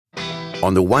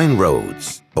on the Wine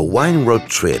Roads, a wine road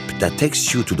trip that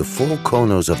takes you to the four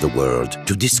corners of the world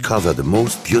to discover the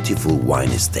most beautiful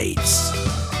wine estates.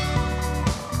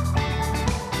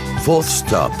 Fourth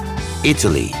stop,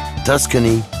 Italy,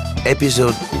 Tuscany,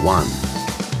 Episode 1.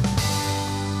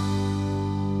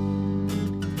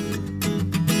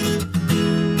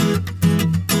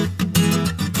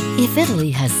 If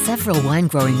Italy has several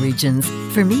wine-growing regions,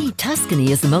 for me,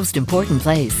 Tuscany is the most important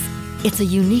place. It's a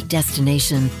unique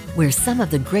destination where some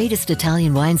of the greatest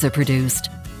Italian wines are produced.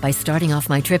 By starting off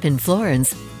my trip in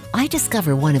Florence, I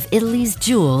discover one of Italy's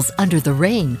jewels under the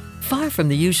rain, far from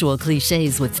the usual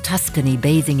cliches with Tuscany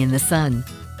bathing in the sun.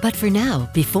 But for now,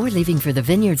 before leaving for the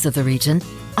vineyards of the region,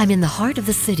 I'm in the heart of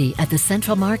the city at the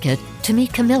Central Market to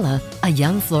meet Camilla, a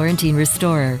young Florentine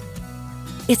restorer.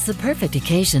 It's the perfect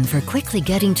occasion for quickly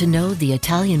getting to know the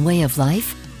Italian way of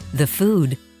life, the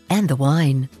food, and the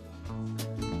wine.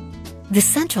 The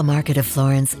Central Market of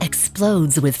Florence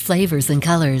explodes with flavors and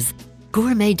colors.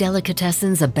 Gourmet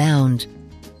delicatessens abound.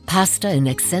 Pasta in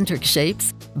eccentric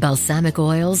shapes, balsamic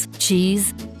oils,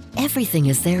 cheese, everything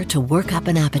is there to work up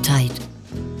an appetite.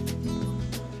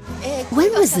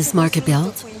 When was this market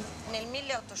built?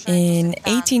 In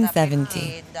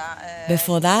 1870.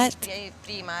 Before that,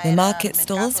 the market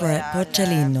stalls were at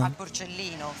Porcellino,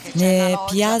 near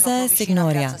Piazza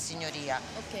Signoria.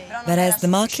 But as the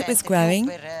market was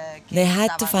growing, they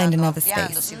had to find another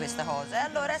space.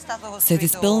 So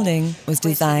this building was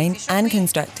designed and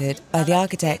constructed by the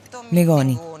architect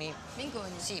Migoni,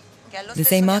 the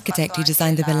same architect who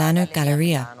designed the Milano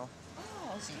Galleria.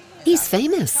 He's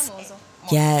famous.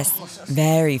 Yes,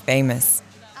 very famous.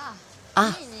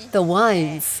 Ah, the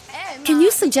wines. Can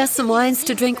you suggest some wines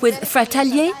to drink with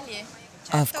Fratelli?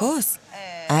 Of course.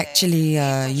 Actually,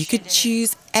 you could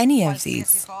choose any of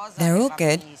these. They're all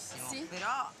good.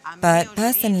 But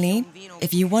personally,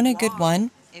 if you want a good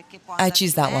one, I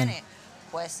choose that one.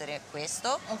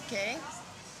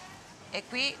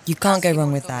 You can't go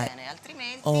wrong with that.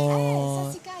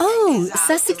 Or... Oh,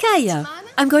 Sassicaia.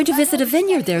 I'm going to visit a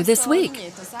vineyard there this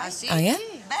week. Oh, yeah?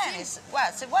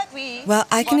 Well,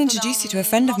 I can introduce you to a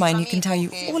friend of mine who can tell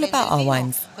you all about our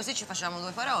wines.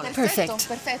 Perfect.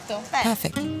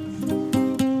 Perfect.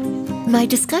 My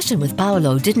discussion with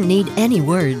Paolo didn't need any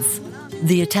words.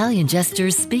 The Italian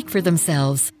gestures speak for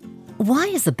themselves. Why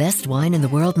is the best wine in the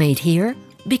world made here?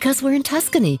 Because we're in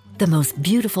Tuscany, the most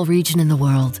beautiful region in the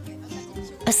world.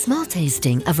 A small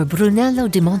tasting of a Brunello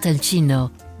di Montalcino.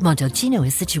 Montalcino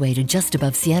is situated just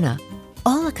above Siena,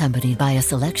 all accompanied by a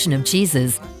selection of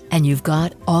cheeses, and you've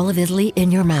got all of Italy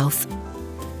in your mouth.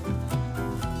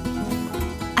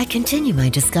 I continue my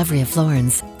discovery of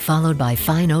Florence, followed by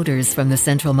fine odors from the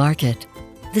Central Market.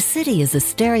 The city is a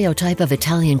stereotype of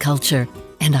Italian culture,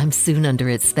 and I'm soon under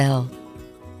its spell.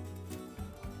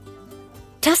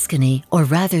 Tuscany, or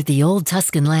rather the old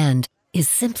Tuscan land, is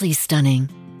simply stunning.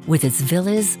 With its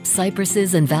villas,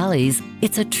 cypresses, and valleys,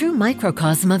 it's a true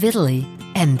microcosm of Italy.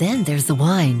 And then there's the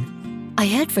wine. I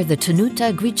head for the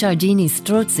Tenuta Guicciardini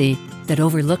Strozzi that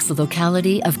overlooks the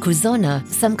locality of Cusona,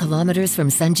 some kilometers from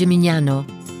San Gimignano.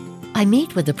 I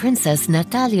meet with the Princess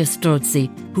Natalia Strozzi,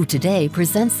 who today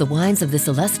presents the wines of this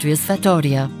illustrious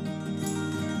fattoria.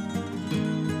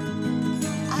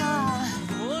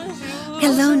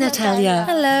 Hello, Natalia.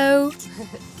 Hello.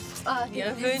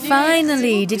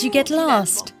 Finally, did you get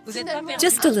lost?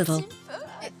 Just a little.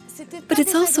 But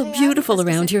it's all so beautiful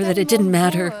around here that it didn't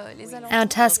matter. Our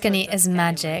Tuscany is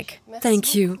magic.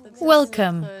 Thank you.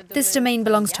 Welcome. This domain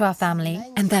belongs to our family.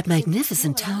 And that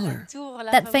magnificent tower.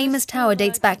 That famous tower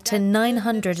dates back to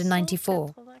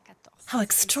 994. How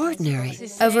extraordinary.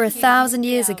 Over 1,000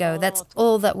 years ago, that's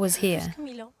all that was here.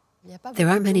 There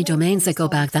aren't many domains that go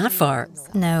back that far.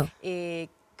 No.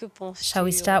 Shall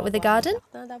we start with the garden?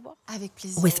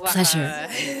 With pleasure.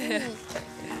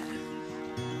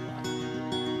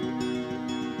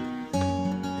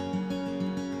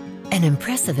 An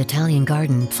impressive Italian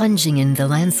garden plunging in the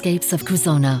landscapes of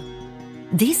Cusona.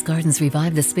 These gardens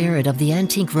revive the spirit of the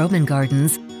antique Roman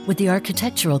gardens with the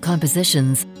architectural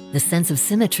compositions, the sense of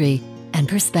symmetry, and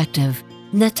perspective.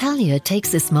 Natalia takes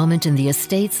this moment in the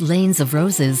estate's lanes of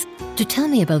roses to tell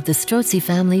me about the Strozzi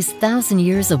family's 1,000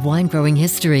 years of wine-growing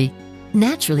history.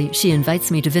 Naturally, she invites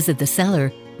me to visit the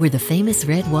cellar, where the famous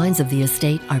red wines of the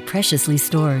estate are preciously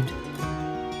stored.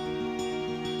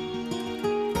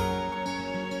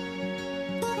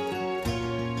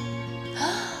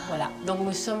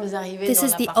 This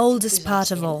is the oldest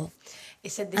part of all.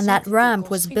 And that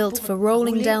ramp was built for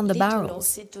rolling down the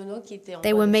barrels.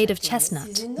 They were made of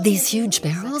chestnut. These huge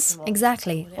barrels?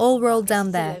 Exactly, all rolled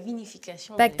down there.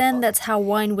 Back then, that's how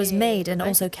wine was made and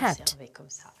also kept.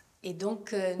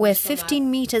 We're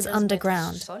 15 meters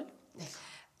underground.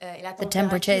 The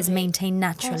temperature is maintained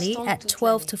naturally at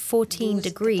 12 to 14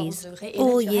 degrees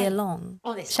all year long.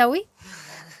 Shall we?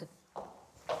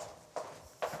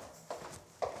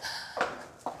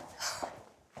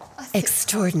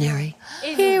 Extraordinary.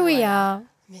 Here we are.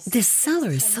 This cellar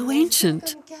is so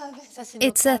ancient.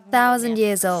 It's 1,000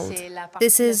 years old.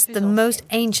 This is the most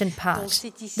ancient part.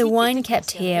 The wine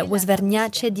kept here was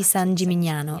Vernaccia di San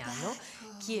Gimignano.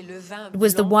 It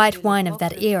was the white wine of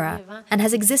that era and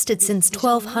has existed since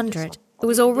 1200. It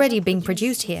was already being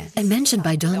produced here. And mentioned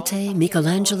by Dante,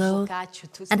 Michelangelo.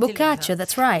 And Boccaccio,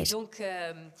 that's right.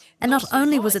 And not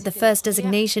only was it the first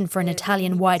designation for an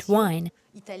Italian white wine,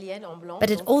 but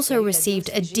it also received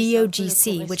a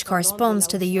DOGC, which corresponds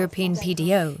to the European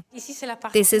PDO.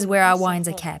 This is where our wines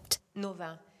are kept.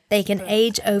 They can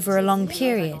age over a long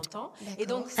period.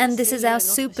 And this is our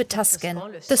super Tuscan,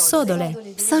 the Sodole.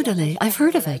 Sodole, I've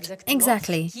heard of it.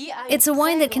 Exactly. It's a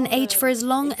wine that can age for as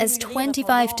long as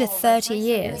 25 to 30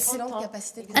 years.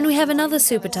 And we have another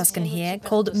super Tuscan here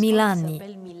called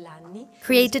Milani,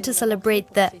 created to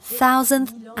celebrate the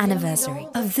 1000th anniversary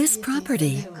Of this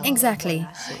property. Exactly.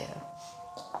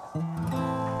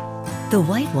 The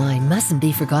white wine mustn't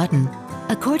be forgotten.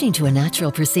 According to a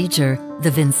natural procedure, the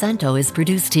Vinsanto is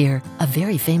produced here, a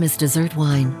very famous dessert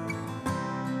wine.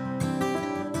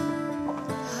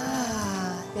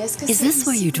 Is this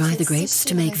where you dry the grapes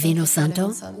to make Vino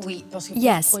Santo?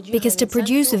 Yes, because to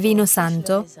produce Vino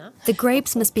Santo, the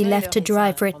grapes must be left to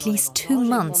dry for at least 2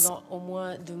 months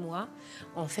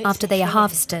after they are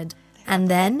harvested. And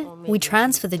then we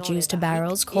transfer the juice to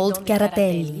barrels called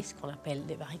garatelli.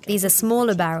 These are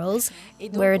smaller barrels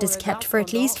where it is kept for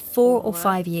at least 4 or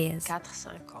 5 years.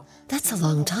 That's a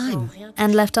long time.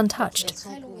 And left untouched.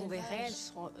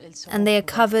 And they are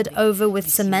covered over with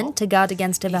cement to guard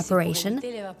against evaporation.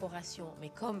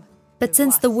 But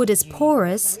since the wood is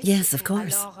porous, Yes, of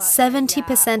course.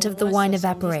 70% of the wine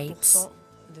evaporates.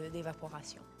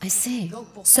 I see.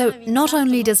 So not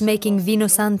only does making Vino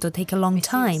Santo take a long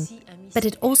time, but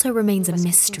it also remains a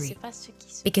mystery,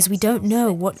 because we don't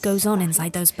know what goes on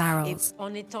inside those barrels.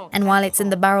 And while it's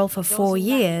in the barrel for 4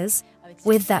 years,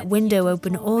 with that window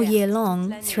open all year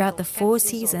long throughout the 4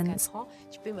 seasons,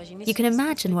 you can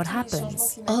imagine what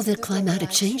happens. All the climatic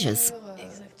changes.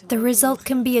 The result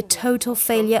can be a total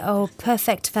failure or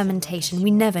perfect fermentation.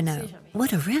 We never know.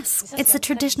 What a risk. It's the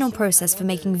traditional process for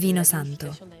making Vino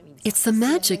Santo. It's the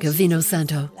magic of Vino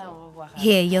Santo.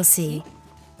 Here you'll see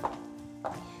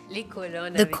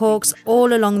the corks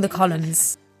all along the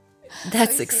columns.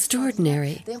 That's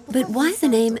extraordinary. But why the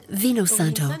name Vino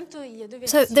Santo?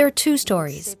 So there are 2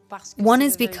 stories. One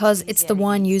is because it's the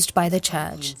wine used by the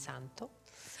church.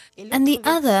 And the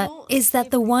other is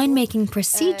that the winemaking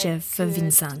procedure for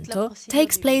Vinsanto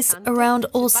takes place around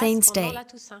All Saints' Day,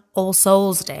 All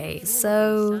Souls' Day,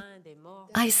 so...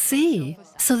 I see.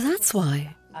 So that's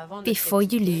why. Before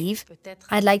you leave,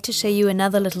 I'd like to show you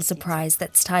another little surprise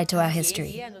that's tied to our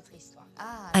history.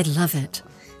 I love it.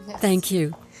 Thank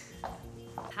you.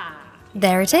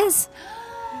 There it is.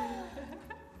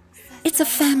 It's a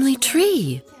family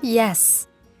tree. Yes,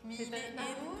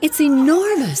 It's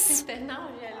enormous.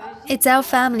 it's our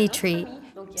family tree.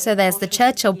 So there's the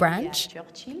Churchill branch.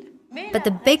 But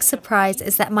the big surprise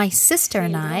is that my sister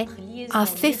and I are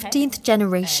 15th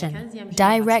generation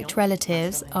direct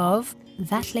relatives of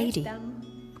that lady.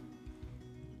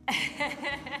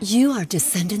 You are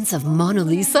descendants of Mona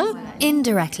Lisa?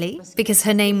 Indirectly, because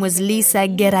her name was Lisa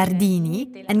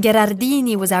Gherardini, and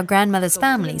Gherardini was our grandmother's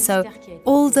family, so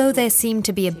although there seemed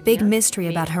to be a big mystery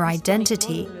about her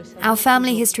identity, our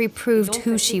family history proved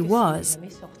who she was,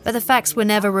 but the facts were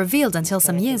never revealed until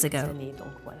some years ago.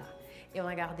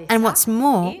 And what's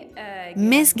more,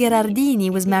 Miss Gherardini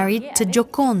was married to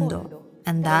Giocondo,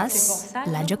 and thus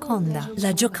La Gioconda.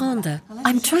 La Gioconda.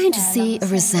 I'm trying to see a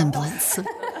resemblance.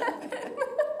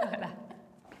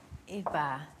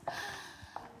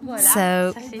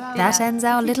 So that ends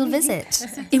our little visit.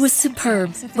 It was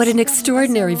superb. What an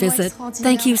extraordinary visit.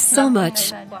 Thank you so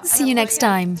much. See you next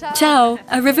time. Ciao.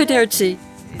 Arrivederci.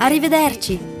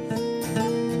 Arrivederci.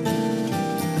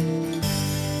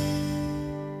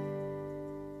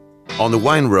 On the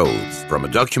Wine Roads, from a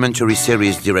documentary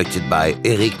series directed by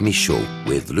Éric Michaud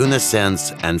with Luna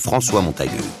Sands and François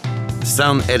Montagu.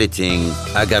 Sound editing,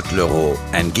 Agathe Leroux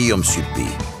and Guillaume Suppi,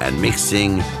 and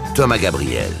mixing, Thomas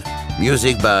Gabriel.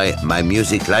 Music by My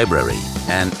Music Library,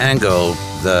 and Angle,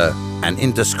 an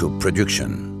Interscope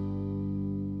production.